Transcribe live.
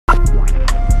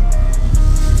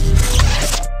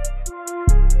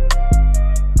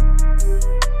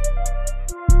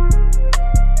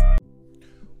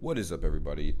What is up,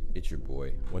 everybody? It's your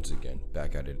boy once again,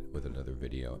 back at it with another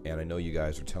video. And I know you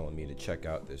guys are telling me to check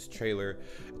out this trailer.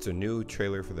 It's a new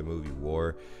trailer for the movie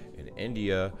War in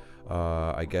India.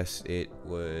 I guess it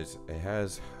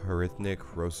has Hrithik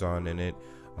Roshan in it,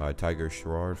 Tiger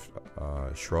Shroff,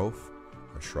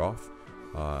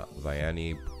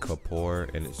 Vaani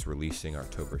Kapoor, and it's releasing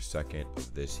October 2nd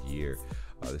of this year.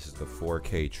 This is the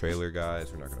 4K trailer,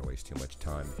 guys. We're not going to waste too much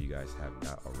time. If you guys have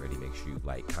not already, make sure you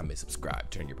like, comment,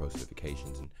 subscribe, turn your post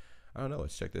notifications, and I don't know,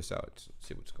 let's check this out. Let's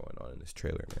see what's going on in this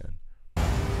trailer, man.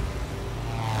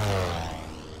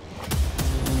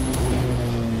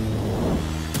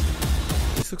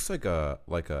 This looks like a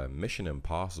Mission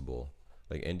Impossible,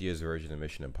 like India's version of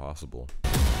Mission Impossible.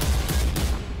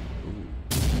 Ooh.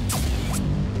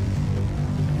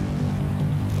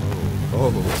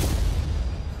 Oh.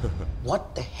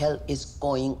 What the hell is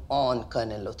going on,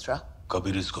 Colonel Luthra?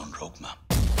 Kabir is gone rogue, ma'am.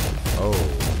 Oh.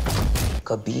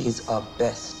 Kabir is our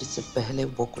best.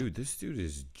 Dude, this dude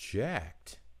is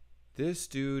jacked. This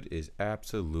dude is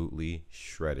absolutely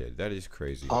shredded. That is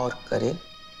crazy. और करे,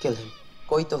 kill him.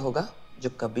 कोई तो होगा जो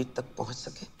कबीर तक पहुंच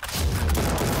सके.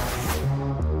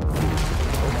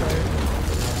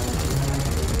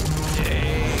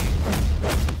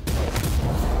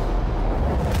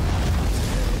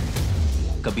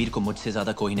 कबीर को मुझसे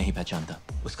ज्यादा कोई नहीं पहचानता.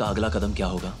 उसका अगला कदम क्या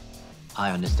होगा?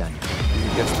 I understand you.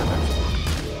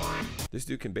 This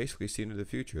dude can basically see into the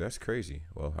future. That's crazy.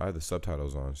 Well, I have the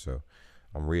subtitles on, so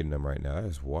I'm reading them right now. That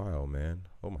is wild, man.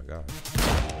 Oh my god.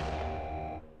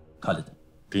 Khalid.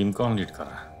 Team कौन lead कर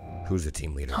रहा है? Who's the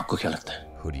team leader? आपको क्या लगता है?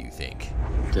 Who do you think?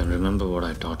 Then remember what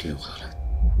I taught you, Khalid.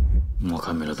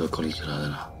 मौका मिला तो गोली चला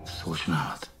देना. सोचना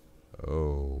मत.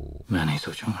 Oh. मैं नहीं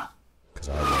सोचूंगा.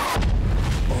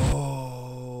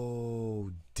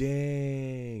 Oh,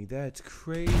 dang, that's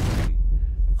crazy.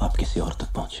 आप किसी और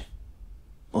तक पहुंचे.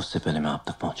 उससे पहले मैं आप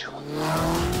तक पहुंचूंगा.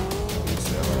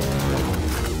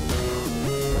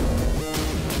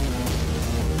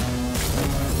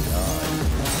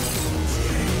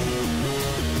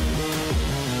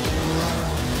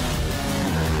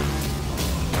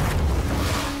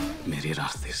 मेरे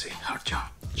रास्ते से हट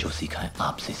जाओ. जो सीखा है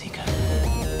आपसे सीखा है.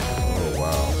 Oh,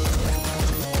 wow.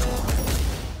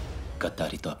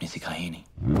 गद्दारी तो आपने सिखाई ही नहीं.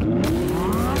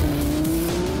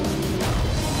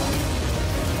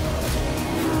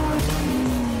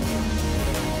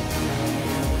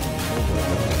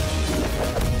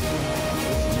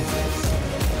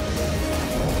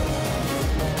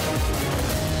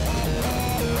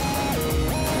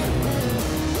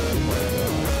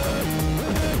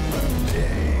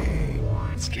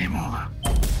 It's game over.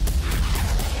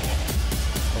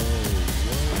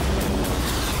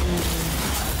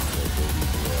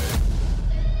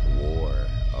 War.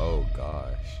 Oh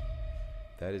gosh.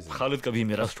 That is. Khalid कभी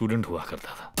मेरा स्टूडेंट हुआ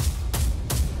करता था.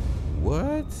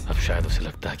 What? अब शायद उसे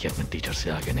लगता है कि अपने टीचर से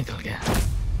आगे निकल गया.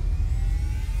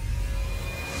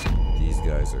 These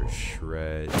guys are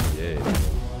shredded.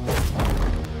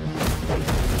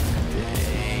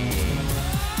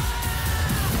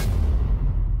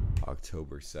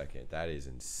 October 2nd. That is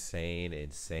insane,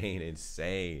 insane,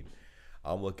 insane.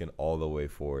 I'm looking all the way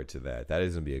forward to that. That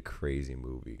is gonna be a crazy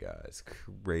movie, guys.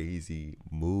 Crazy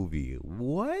movie.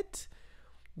 What?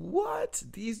 What?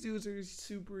 These dudes are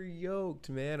super yoked,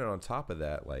 man. And on top of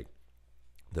that, like,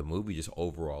 the movie just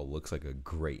overall looks like a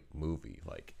great movie.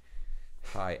 Like,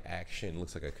 high action,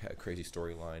 looks like a crazy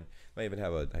storyline. Might even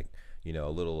have a a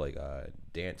little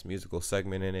dance musical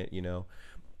segment in it.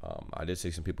 I did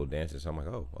see some people dancing, so I'm like,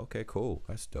 oh, okay, cool.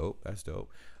 That's dope. That's dope.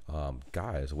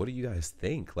 Guys, what do you guys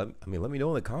think? Let me know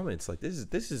in the comments. Like,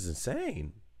 this is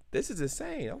insane. This is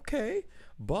insane. Okay,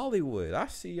 Bollywood. I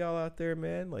see y'all out there,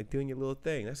 man, like doing your little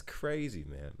thing. That's crazy,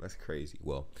 man. That's crazy.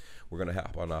 Well, we're gonna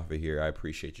hop on off of here. I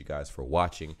appreciate you guys for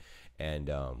watching, and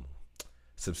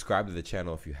subscribe to the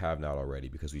channel if you have not already,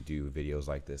 because we do videos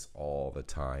like this all the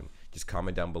time. Just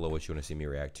comment down below what you want to see me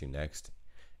react to next,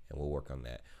 and we'll work on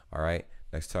that. All right.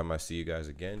 Next time I see you guys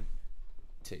again,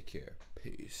 take care.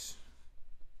 Peace.